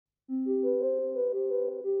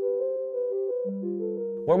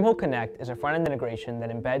Wormhole Connect is a front-end integration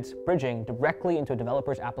that embeds bridging directly into a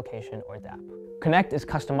developer's application or dApp. Connect is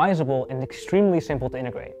customizable and extremely simple to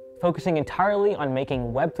integrate, focusing entirely on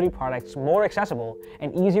making Web3 products more accessible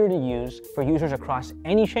and easier to use for users across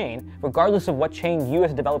any chain, regardless of what chain you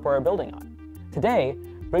as a developer are building on. Today,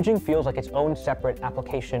 bridging feels like its own separate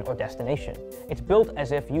application or destination. It's built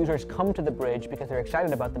as if users come to the bridge because they're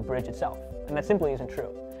excited about the bridge itself, and that simply isn't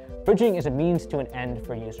true. Bridging is a means to an end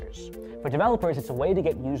for users. For developers, it's a way to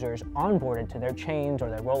get users onboarded to their chains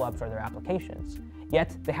or their rollups or their applications.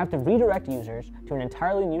 Yet, they have to redirect users to an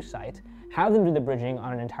entirely new site, have them do the bridging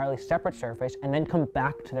on an entirely separate surface, and then come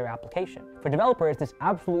back to their application. For developers, this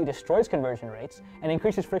absolutely destroys conversion rates and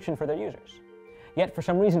increases friction for their users. Yet, for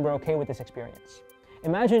some reason, we're okay with this experience.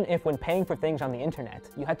 Imagine if when paying for things on the internet,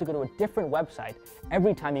 you had to go to a different website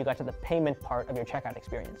every time you got to the payment part of your checkout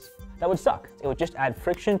experience. That would suck. It would just add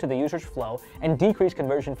friction to the user's flow and decrease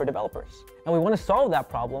conversion for developers. And we want to solve that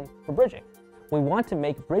problem for bridging. We want to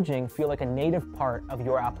make bridging feel like a native part of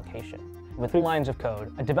your application. With 3 lines of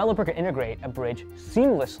code, a developer can integrate a bridge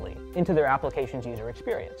seamlessly into their application's user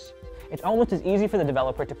experience. It's almost as easy for the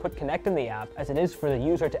developer to put Connect in the app as it is for the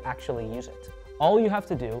user to actually use it. All you have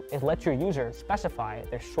to do is let your user specify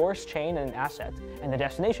their source chain and asset and the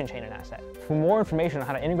destination chain and asset. For more information on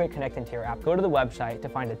how to integrate Connect into your app, go to the website to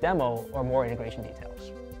find a demo or more integration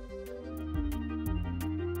details.